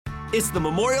It's the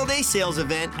Memorial Day sales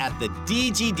event at the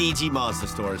DGDG Mazda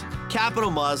stores.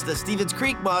 Capital Mazda, Stevens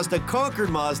Creek Mazda, Concord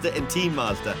Mazda, and Team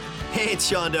Mazda. Hey, it's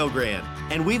Sean Delgrand.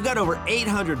 And we've got over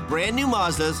 800 brand new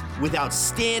Mazdas with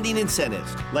outstanding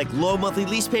incentives, like low monthly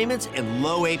lease payments and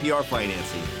low APR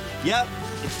financing. Yep,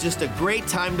 it's just a great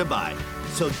time to buy.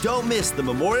 So don't miss the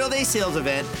Memorial Day sales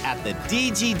event at the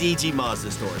DGDG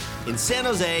Mazda stores in San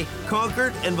Jose,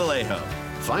 Concord, and Vallejo.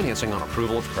 Financing on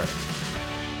approval of credit.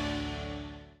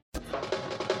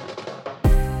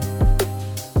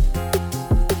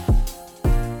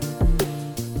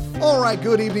 All right,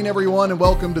 good evening, everyone, and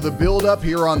welcome to the build-up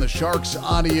here on the Sharks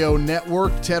Audio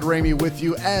Network. Ted Ramey with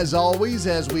you, as always,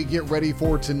 as we get ready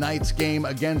for tonight's game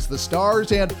against the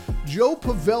Stars, and Joe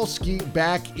Pavelski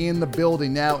back in the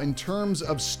building. Now, in terms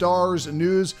of Stars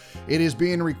news, it is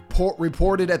being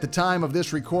reported at the time of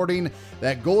this recording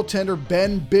that goaltender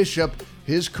Ben Bishop,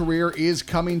 his career is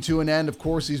coming to an end. Of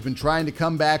course, he's been trying to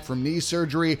come back from knee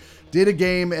surgery. Did a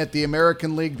game at the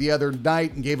American League the other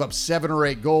night and gave up 7 or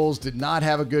 8 goals. Did not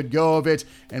have a good go of it,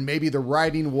 and maybe the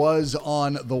writing was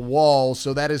on the wall.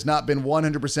 So that has not been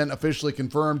 100% officially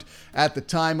confirmed at the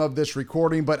time of this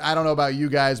recording. But I don't know about you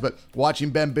guys, but watching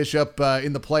Ben Bishop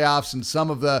in the playoffs and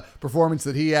some of the performance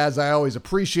that he has, I always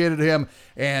appreciated him.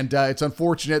 And it's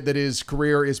unfortunate that his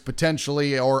career is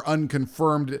potentially or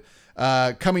unconfirmed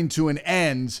coming to an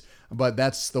end. But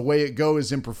that's the way it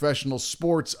goes in professional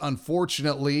sports,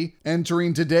 unfortunately.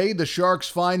 Entering today, the Sharks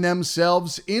find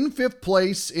themselves in 5th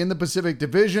place in the Pacific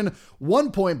Division,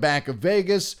 1 point back of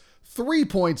Vegas, 3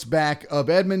 points back of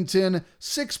Edmonton,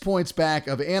 6 points back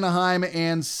of Anaheim,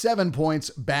 and 7 points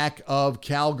back of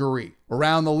Calgary.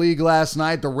 Around the league last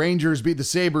night, the Rangers beat the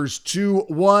Sabres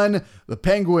 2-1. The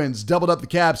Penguins doubled up the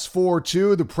Caps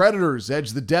 4-2. The Predators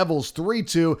edged the Devils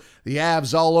 3-2. The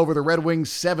Avs all over the Red Wings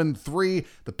 7-3.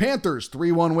 The Panthers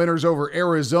 3-1 winners over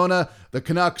Arizona. The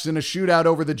Canucks in a shootout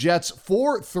over the Jets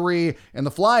 4-3. And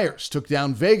the Flyers took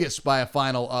down Vegas by a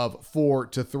final of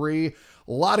 4-3.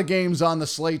 A lot of games on the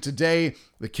slate today.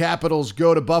 The Capitals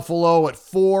go to Buffalo at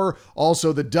 4.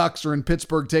 Also, the Ducks are in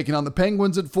Pittsburgh taking on the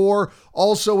Penguins at 4.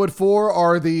 Also at 4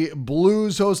 are the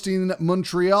Blues hosting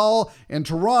Montreal and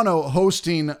Toronto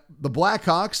hosting the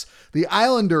Blackhawks. The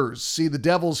Islanders see the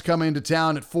Devils come into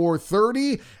town at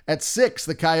 4:30. At 6,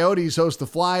 the Coyotes host the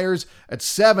Flyers. At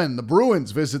 7, the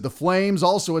Bruins visit the Flames.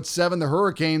 Also at 7, the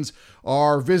Hurricanes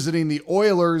are visiting the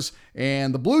Oilers,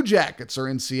 and the Blue Jackets are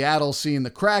in Seattle seeing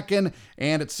the Kraken.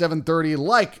 And at 7:30,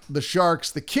 like the Sharks,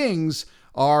 the Kings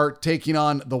are taking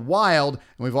on the Wild,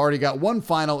 and we've already got one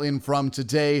final in from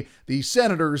today. The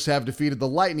Senators have defeated the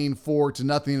Lightning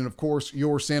 4-0, and of course,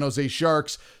 your San Jose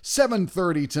Sharks,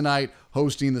 7:30 tonight,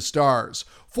 hosting the Stars.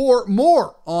 For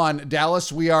more on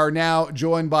Dallas, we are now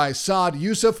joined by Saad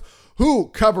Yousuf, who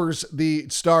covers the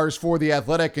Stars for The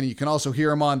Athletic, and you can also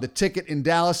hear him on The Ticket in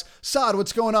Dallas. Saad,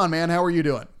 what's going on, man? How are you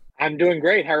doing? I'm doing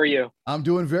great. How are you? I'm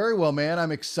doing very well, man.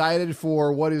 I'm excited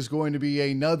for what is going to be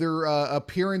another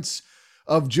appearance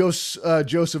of Joseph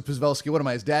Pavelski. What am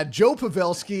I, his dad? Joe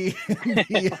Pavelski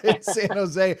in San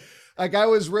Jose. Like, I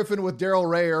was riffing with Daryl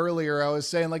Ray earlier. I was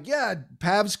saying, like, yeah,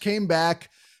 Pavs came back,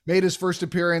 made his first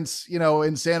appearance,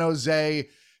 in San Jose,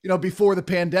 before the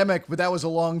pandemic, but that was a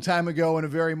long time ago in a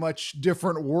very much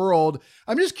different world.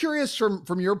 I'm just curious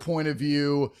from your point of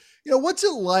view, what's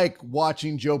it like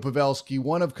watching Joe Pavelski,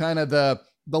 one of kind of the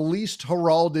least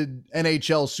heralded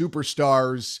NHL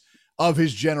superstars of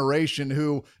his generation,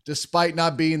 who, despite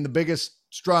not being the biggest,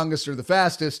 strongest, or the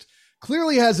fastest,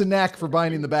 clearly has a knack for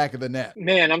binding the back of the net.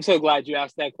 Man, I'm so glad you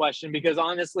asked that question, because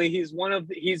honestly, he's one of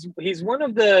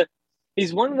the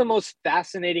most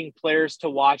fascinating players to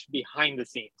watch behind the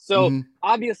scenes. So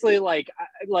obviously,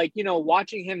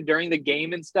 watching him during the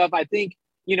game and stuff, I think,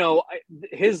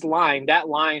 that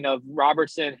line of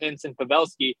Robertson, Hintz, and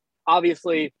Pavelski,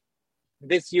 obviously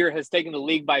this year has taken the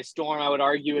league by storm. I would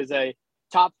argue is a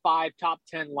top 5, top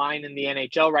 10 line in the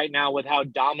NHL right now with how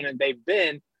dominant they've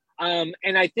been.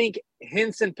 And I think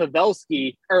Hintz and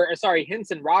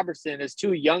Robertson as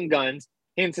two young guns.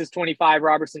 Hintz is 25,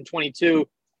 Robertson 22.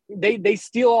 They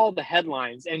steal all the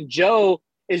headlines. And Joe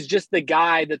is just the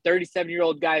guy, the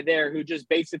 37-year-old guy there who just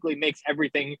basically makes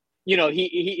everything,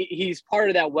 he's part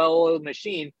of that well-oiled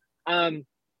machine.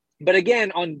 But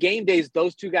again, on game days,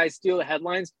 those two guys steal the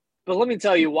headlines. But let me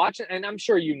tell you, watching, and I'm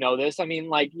sure you know this. I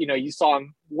mean, you saw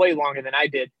him way longer than I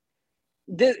did.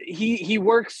 He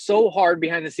works so hard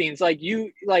behind the scenes. I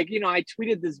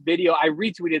retweeted this video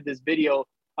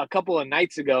a couple of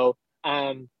nights ago.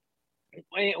 When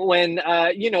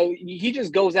he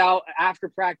just goes out after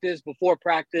practice, before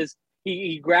practice,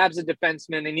 he grabs a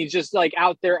defenseman and he's just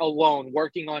out there alone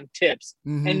working on tips.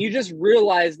 And you just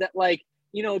realize that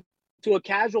to a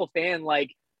casual fan,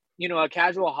 like, you know, a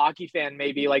casual hockey fan,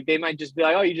 maybe like they might just be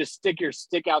like, oh, you just stick your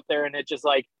stick out there and it just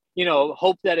like, you know,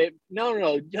 hope that it,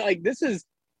 no, like this is,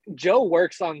 Joe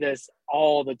works on this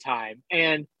all the time.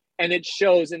 And it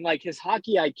shows in like his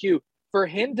hockey IQ. For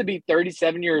him to be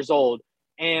 37 years old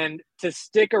and to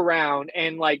stick around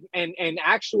and like, and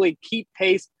actually keep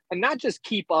pace and not just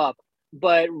keep up,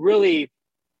 but really,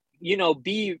 you know,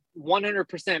 be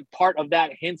 100% part of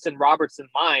that Hintz and Robertson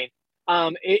line.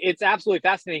 It's absolutely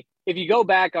fascinating. If you go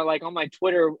back on like on my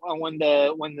Twitter when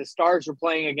the Stars were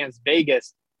playing against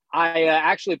Vegas, I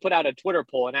actually put out a Twitter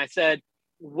poll and I said,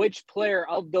 which player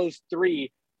of those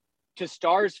three to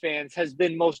Stars fans has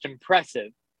been most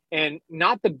impressive? And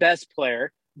not the best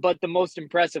player, but the most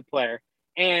impressive player.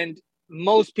 And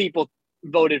most people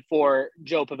voted for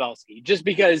Joe Pavelski, just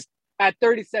because at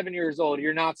 37 years old,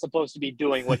 you're not supposed to be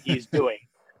doing what he's doing.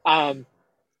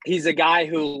 He's a guy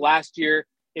who last year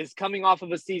is coming off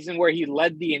of a season where he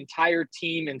led the entire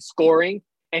team in scoring,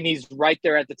 and he's right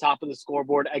there at the top of the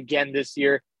scoreboard again this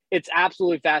year. It's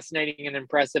absolutely fascinating and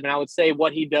impressive. And I would say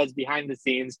what he does behind the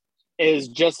scenes is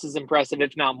just as impressive,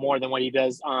 if not more, than what he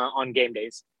does on game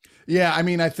days. Yeah, I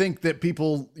mean, I think that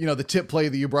people, you know, the tip play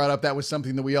that you brought up, that was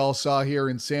something that we all saw here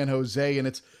in San Jose. And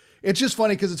it's just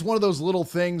funny because it's one of those little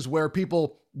things where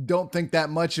people don't think that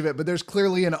much of it, but there's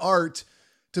clearly an art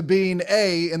to being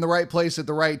in the right place at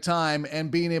the right time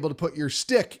and being able to put your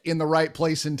stick in the right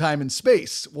place in time and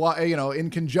space, you know, in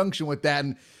conjunction with that.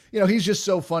 And, you know, he's just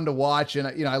so fun to watch.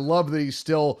 And, you know, I love that he's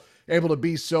still able to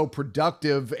be so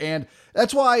productive. And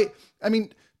that's why, I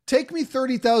mean, take me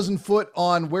 30,000 foot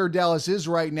on where Dallas is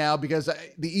right now, because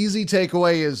the easy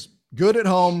takeaway is good at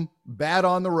home, bad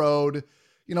on the road.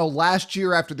 You know, last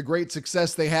year after the great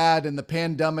success they had and the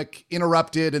pandemic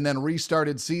interrupted and then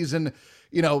restarted season,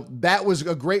 you know, that was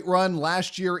a great run.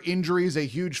 Last year, injuries, a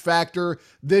huge factor.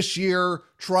 This year,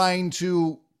 trying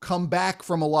to come back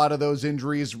from a lot of those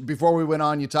injuries. Before we went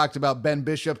on, you talked about Ben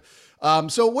Bishop.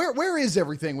 So where is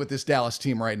everything with this Dallas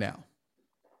team right now?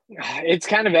 It's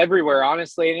kind of everywhere,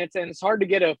 honestly. And it's hard to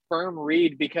get a firm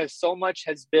read because so much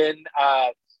has been,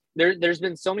 there's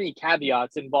been so many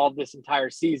caveats involved this entire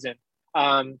season.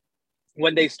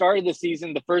 When they started the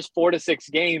season, the first 4 to 6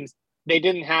 games, they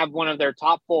didn't have one of their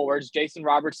top forwards. Jason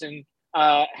Robertson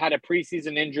had a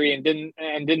preseason injury and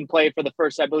didn't play for the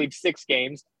first, I believe, 6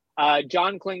 games.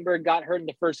 John Klingberg got hurt in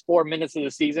the first 4 minutes of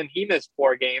the season. He missed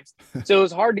 4 games. So it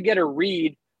was hard to get a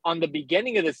read on the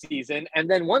beginning of the season. And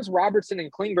then once Robertson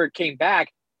and Klingberg came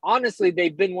back, honestly,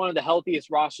 they've been one of the healthiest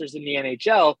rosters in the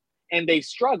NHL, and they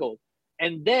struggled.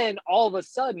 And then all of a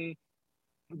sudden,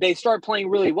 they start playing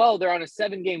really well. They're on a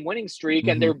 7-game winning streak,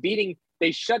 and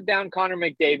they shut down Connor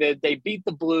McDavid. They beat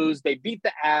the Blues. They beat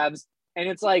the Avs. And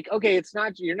it's like, okay, it's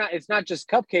not just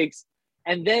cupcakes.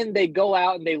 And then they go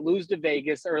out and they lose to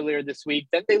Vegas earlier this week.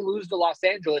 Then they lose to Los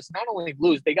Angeles. Not only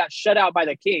lose, they got shut out by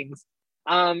the Kings.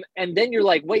 And then you're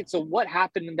like, wait, so what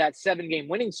happened in that 7-game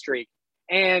winning streak?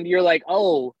 And you're like,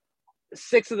 oh,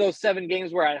 6 of those 7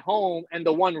 games were at home and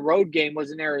the 1 road game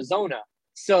was in Arizona.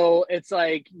 So it's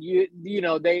like,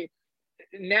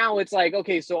 now it's like,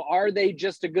 okay, so are they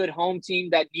just a good home team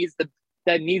that needs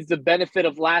the benefit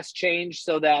of last change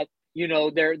so that, you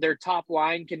know, their top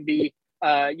line can be,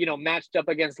 matched up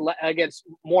against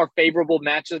more favorable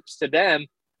matchups to them?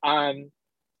 I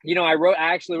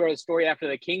actually wrote a story after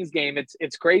the Kings game.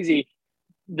 It's crazy.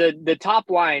 The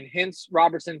top line, Hintz,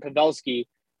 Robertson, Pavelski,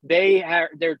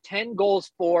 they're 10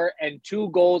 goals for and 2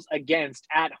 goals against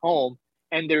at home.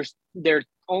 And they're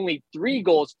only 3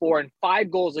 goals for and 5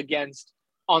 goals against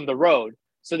on the road.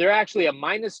 So they're actually a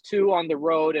 -2 on the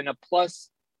road and a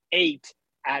 +8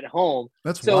 at home.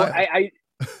 That's so wild.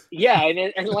 Yeah.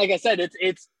 And like I said,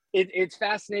 it's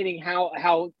fascinating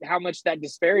how much that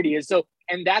disparity is. So,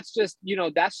 and that's just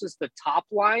the top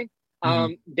line.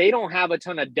 They don't have a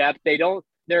ton of depth.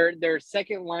 Their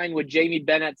second line with Jamie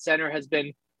Benn at center has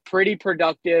been pretty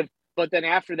productive. But then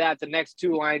after that, the next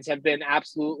 2 lines have been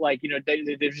absolute,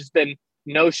 they've just been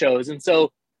no-shows. And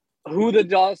so who the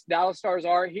Dallas Stars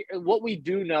are, what we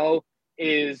do know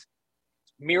is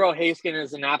Miro Heiskanen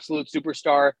is an absolute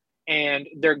superstar, and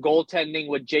their goaltending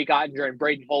with Jake Ottinger and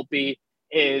Braden Holtby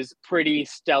is pretty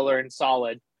stellar and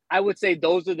solid. I would say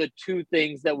those are the 2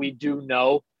 things that we do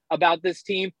know about this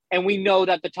team. And we know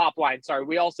that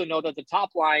we also know that the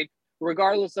top line,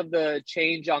 regardless of the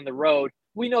change on the road,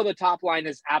 we know the top line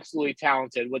is absolutely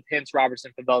talented with Hintz,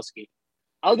 Robertson, Pavelski.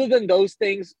 Other than those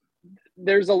things,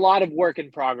 there's a lot of work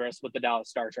in progress with the Dallas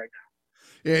Stars right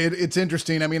now. Yeah, it's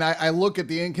interesting. I mean, I look at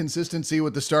the inconsistency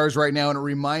with the Stars right now, and it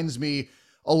reminds me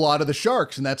a lot of the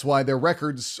Sharks, and that's why their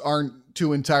records aren't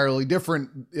too entirely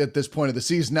different at this point of the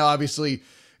season. Now, obviously,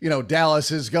 Dallas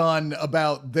has gone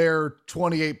about their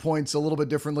 28 points a little bit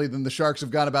differently than the Sharks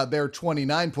have gone about their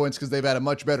 29 points because they've had a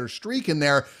much better streak in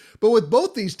there. But with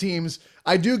both these teams,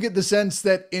 I do get the sense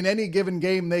that in any given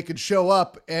game, they could show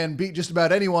up and beat just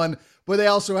about anyone, but they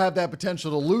also have that potential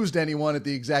to lose to anyone at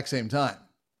the exact same time.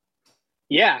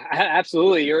 Yeah,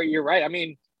 absolutely. You're right. I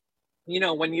mean,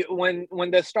 when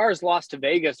the Stars lost to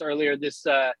Vegas earlier this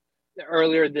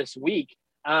week,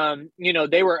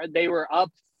 they were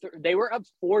up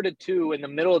 4-2 in the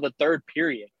middle of the third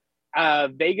period.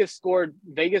 Vegas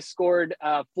scored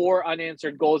 4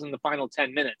 unanswered goals in the final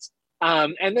 10 minutes.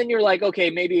 And then you're like, okay,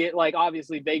 maybe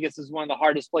obviously Vegas is one of the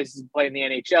hardest places to play in the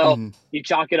NHL. Mm-hmm. You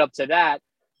chalk it up to that.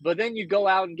 But then you go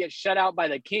out and get shut out by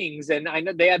the Kings. And I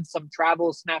know they had some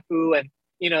travel snafu and,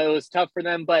 it was tough for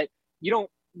them, but you don't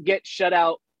get shut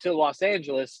out to Los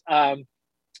Angeles.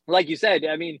 Like you said,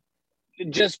 I mean,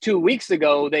 just 2 weeks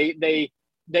ago,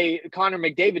 Connor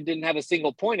McDavid didn't have a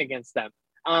single point against them.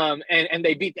 And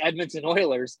they beat the Edmonton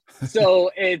Oilers. So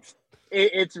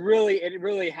it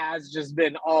really has just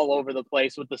been all over the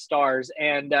place with the Stars.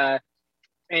 And I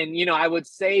would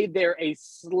say they're a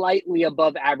slightly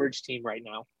above average team right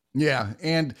now. Yeah.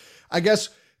 And I guess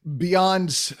beyond,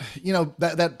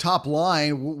 that top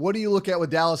line, what do you look at with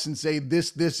Dallas and say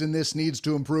this, and this needs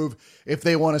to improve if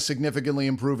they want to significantly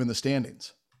improve in the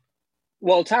standings?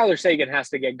 Well, Tyler Seguin has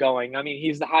to get going. I mean,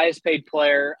 he's the highest paid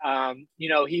player.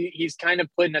 He's kind of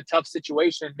put in a tough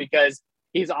situation because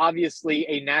he's obviously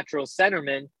a natural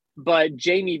centerman, but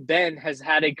Jamie Benn has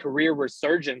had a career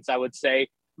resurgence, I would say,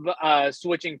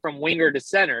 switching from winger to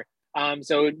center.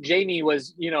 So Jamie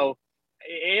was,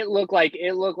 it looked like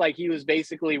he was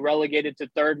basically relegated to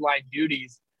third line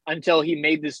duties until he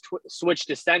made this switch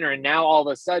to center. And now all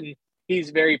of a sudden he's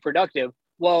very productive.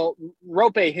 Well,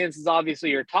 Roope Hintz is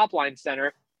obviously your top line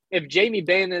center. If Jamie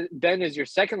Benn is your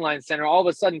second line center, all of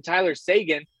a sudden Tyler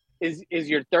Seguin is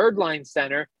your third line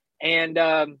center. And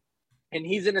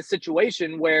he's in a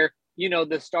situation where,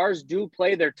 the Stars do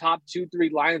play their top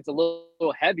 2-3 lines a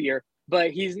little heavier, but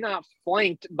he's not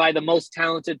flanked by the most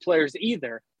talented players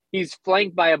either. He's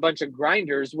flanked by a bunch of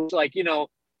grinders, which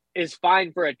is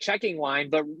fine for a checking line,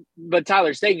 but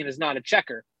Tyler Seguin is not a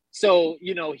checker. So,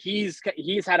 he's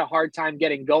had a hard time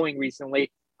getting going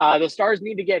recently. The Stars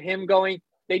need to get him going.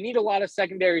 They need a lot of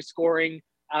secondary scoring.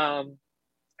 And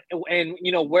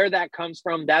where that comes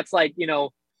from, that's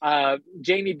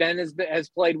Jamie Benn has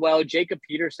played well. Jacob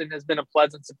Peterson has been a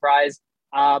pleasant surprise.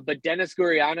 But Denis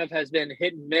Gurianov has been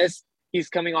hit and miss. He's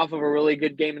coming off of a really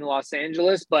good game in Los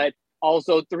Angeles, but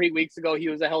also 3 weeks ago, he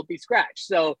was a healthy scratch.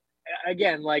 So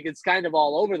again, it's kind of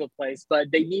all over the place,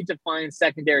 but they need to find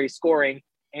secondary scoring.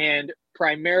 And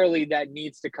primarily that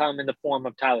needs to come in the form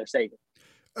of Tyler Seguin.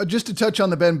 Just to touch on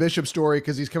the Ben Bishop story,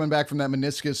 because he's coming back from that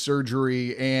meniscus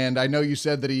surgery. And I know you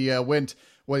said that he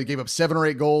he gave up 7 or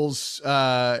 8 goals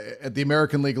at the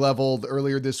American League level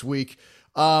earlier this week.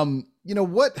 What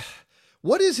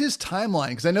is his timeline?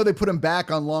 Because I know they put him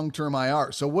back on long-term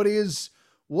IR. So what is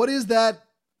that?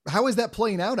 How is that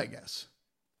playing out, I guess?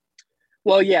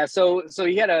 Well, yeah. So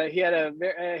he had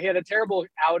a terrible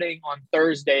outing on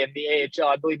Thursday in the AHL.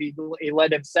 I believe he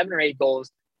led him 7 or 8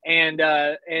 goals, and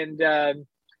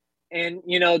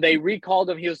they recalled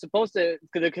him. He was supposed to.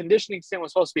 The conditioning stint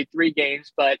was supposed to be 3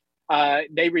 games, but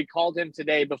they recalled him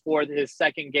today before his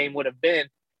second game would have been,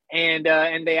 and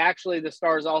the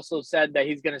Stars also said that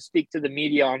he's going to speak to the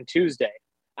media on Tuesday.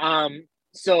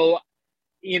 So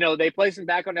they place him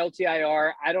back on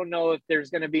LTIR. I don't know if there's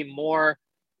going to be more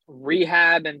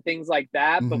rehab and things like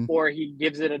that before he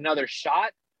gives it another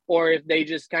shot, or if they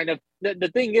just kind of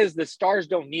the thing is the Stars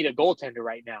don't need a goaltender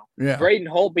right now. Yeah. Braden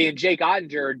Holtby and Jake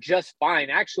Ottinger are just fine.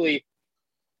 Actually,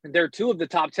 they're 2 of the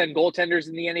top 10 goaltenders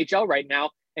in the NHL right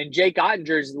now, and Jake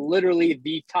Ottinger is literally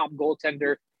the top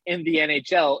goaltender in the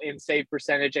NHL in save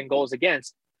percentage and goals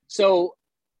against. So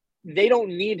they don't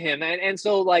need him, and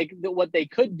so what they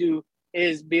could do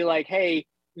is be like, hey,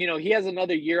 he has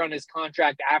another year on his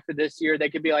contract after this year. They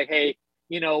could be like, hey,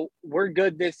 we're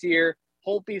good this year.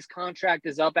 Holtby's contract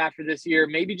is up after this year.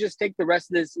 Maybe just take the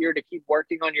rest of this year to keep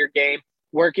working on your game,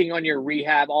 working on your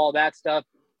rehab, all that stuff.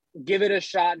 Give it a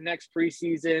shot next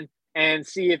preseason and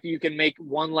see if you can make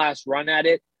one last run at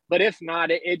it. But if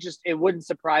not, it wouldn't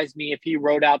surprise me if he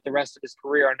rode out the rest of his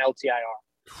career on LTIR.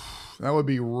 That would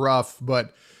be rough,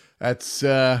 but that's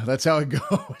how it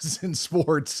goes in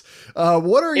sports.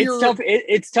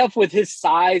 It's tough with his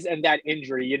size and that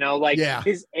injury,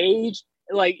 his age,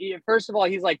 first of all,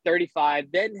 he's 35,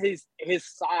 then his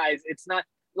size, it's not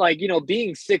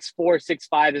being 6'4",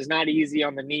 6'5" is not easy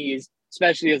on the knees,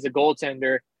 especially as a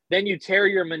goaltender. Then you tear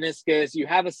your meniscus, you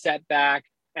have a setback,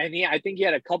 and I think he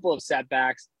had a couple of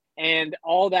setbacks. and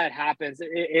all that happens.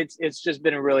 It's just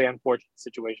been a really unfortunate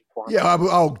situation for him. Yeah.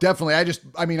 Oh, definitely. I just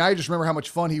remember how much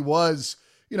fun he was,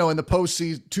 in the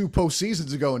postseason, 2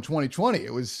 postseasons ago in 2020.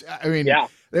 It was,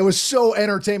 It was so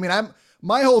entertaining.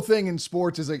 My whole thing in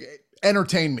sports is like,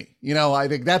 entertain me. I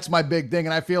think that's my big thing.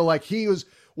 And I feel like he was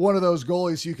one of those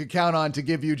goalies you could count on to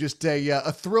give you just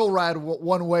a thrill ride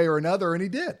one way or another. And he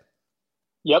did.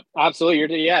 Yep,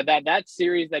 absolutely. Yeah, that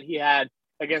series that he had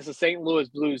against the St. Louis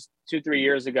Blues 2-3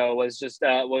 years ago was just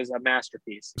was a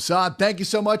masterpiece. Saad, thank you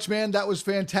so much, man. That was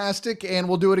fantastic. And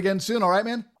we'll do it again soon. All right,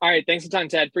 man? All right. Thanks a ton,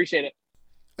 Ted. Appreciate it.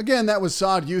 Again, that was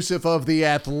Saad Yousuf of The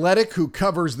Athletic, who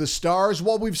covers the Stars.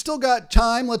 While we've still got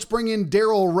time, let's bring in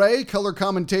Daryl Ray, color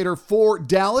commentator for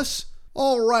Dallas.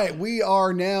 All right, we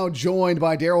are now joined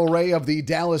by Daryl Ray of the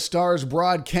Dallas Stars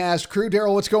broadcast crew.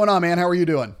 Daryl, what's going on, man? How are you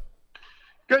doing?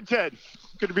 Good, Ted.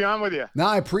 Good to be on with you. No,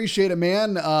 I appreciate it,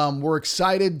 man. We're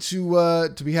excited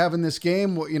to be having this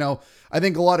game. I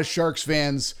think a lot of Sharks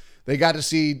fans, they got to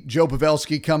see Joe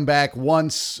Pavelski come back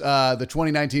once the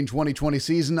 2019-2020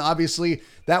 season. Obviously,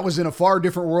 that was in a far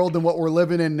different world than what we're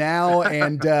living in now.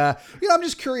 And, I'm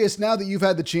just curious, now that you've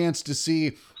had the chance to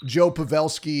see Joe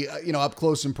Pavelski, up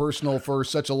close and personal for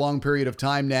such a long period of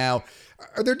time now,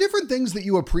 are there different things that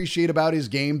you appreciate about his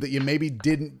game that you maybe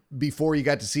didn't before you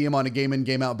got to see him on a game-in,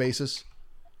 game-out basis?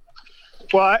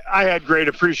 Well, I had great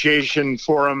appreciation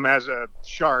for him as a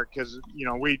Shark because,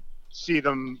 we see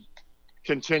them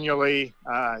continually.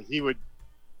 He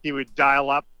would dial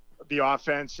up the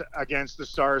offense against the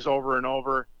Stars over and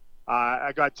over.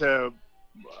 I got to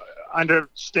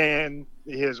understand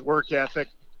his work ethic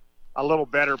a little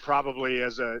better probably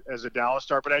as a Dallas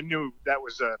Star, but I knew that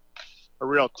was a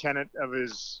real tenet of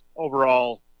his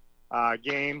overall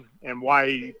game and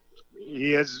why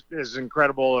he is as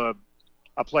incredible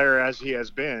a player as he has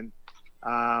been.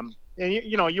 And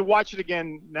you watch it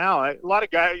again now. A lot of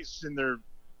guys in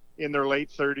their late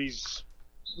 30s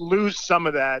lose some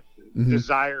of that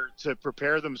desire to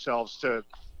prepare themselves to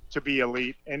be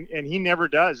elite, and he never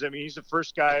does. I mean, he's the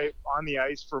first guy on the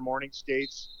ice for morning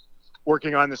skates,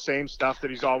 working on the same stuff that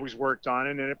he's always worked on,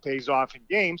 and then it pays off in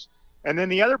games. And then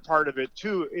the other part of it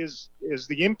too is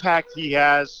the impact he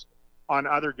has on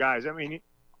other guys. I mean,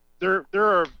 there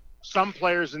are some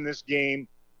players in this game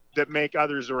that make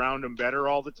others around him better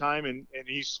all the time, and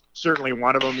he's certainly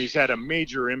one of them. He's had a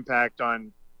major impact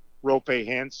on Roope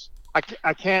Hintz.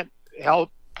 I can't help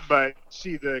but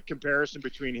see the comparison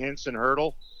between Hintz and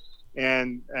Hertl,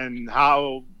 and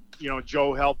how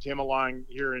Joe helped him along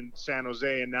here in San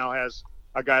Jose, and now has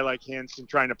a guy like Hintz and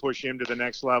trying to push him to the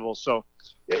next level. So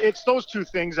it's those two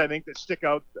things I think that stick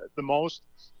out the most,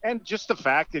 and just the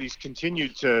fact that he's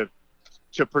continued to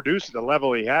produce at the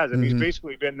level he has. I mean, he's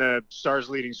basically been the Stars'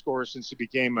 leading scorer since he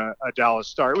became a Dallas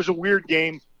Star. It was a weird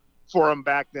game for him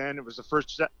back then. It was the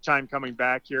first time coming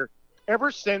back here.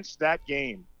 Ever since that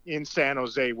game in San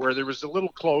Jose, where there was a little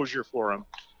closure for him,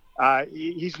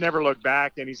 he's never looked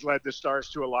back, and he's led the Stars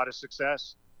to a lot of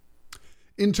success.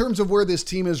 In terms of where this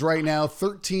team is right now,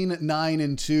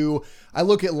 13-9-2. I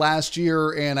look at last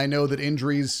year, and I know that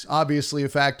injuries obviously a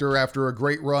factor after a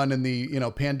great run in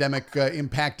the pandemic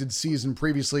impacted season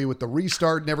previously with the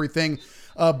restart and everything.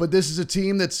 But this is a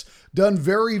team that's done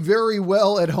very, very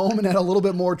well at home and had a little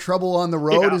bit more trouble on the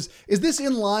road. Yeah. Is this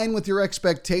in line with your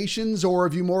expectations, or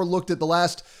have you more looked at the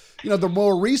last, the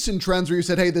more recent trends where you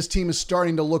said, hey, this team is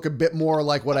starting to look a bit more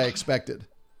like what I expected?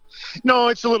 No,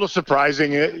 it's a little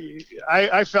surprising.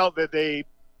 I felt that they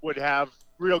would have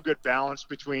real good balance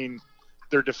between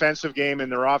their defensive game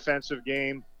and their offensive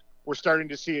game. We're starting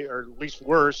to see, or at least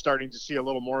we're starting to see a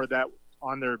little more of that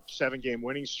on their 7-game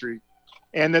winning streak,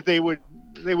 and that they would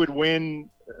win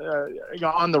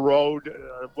on the road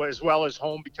as well as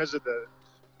home because of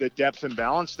the depth and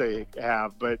balance they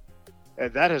have. But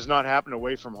that has not happened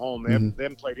away from home. They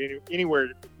haven't played anywhere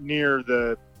near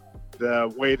the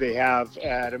way they have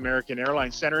at American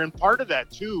Airlines Center. And part of that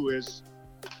too is,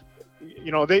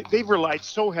 they've relied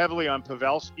so heavily on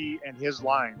Pavelski and his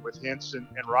line with Hintz and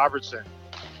Robertson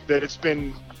that it's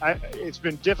been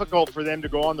difficult for them to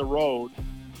go on the road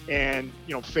and,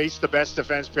 face the best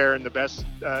defense pair and the best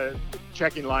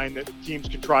checking line that teams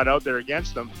can trot out there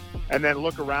against them, and then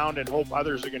look around and hope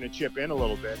others are going to chip in a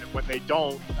little bit. And when they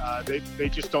don't, they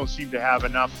just don't seem to have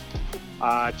enough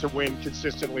to win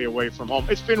consistently away from home.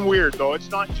 It's been weird, though. It's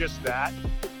not just that.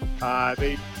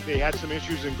 They had some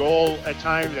issues in goal at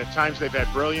times. At times they've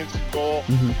had brilliance in goal.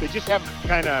 They just haven't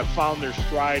kind of found their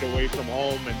stride away from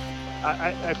home. And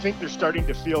I think they're starting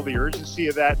to feel the urgency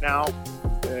of that now.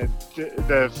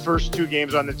 The first 2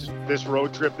 games on this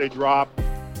road trip they dropped,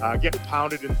 getting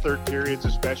pounded in third periods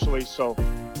especially. So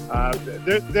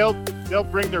they'll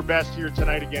bring their best here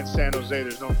tonight against San Jose.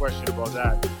 There's no question about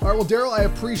that. All right, well, Daryl, I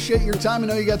appreciate your time. I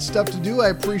know you got stuff to do. I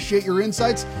appreciate your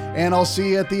insights, and I'll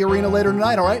see you at the arena later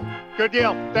tonight, all right? Good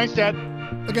deal. Thanks, Ted.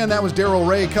 Again, that was Daryl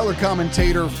Ray, color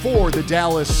commentator for the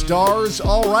Dallas Stars.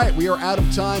 All right, we are out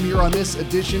of time here on this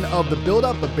edition of The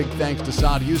Build-Up. A big thanks to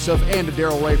Saad Yousuf and to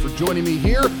Daryl Ray for joining me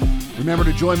here. Remember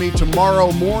to join me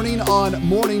tomorrow morning on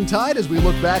Morning Tide as we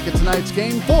look back at tonight's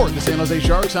game for the San Jose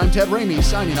Sharks. I'm Ted Ramey,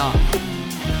 signing off.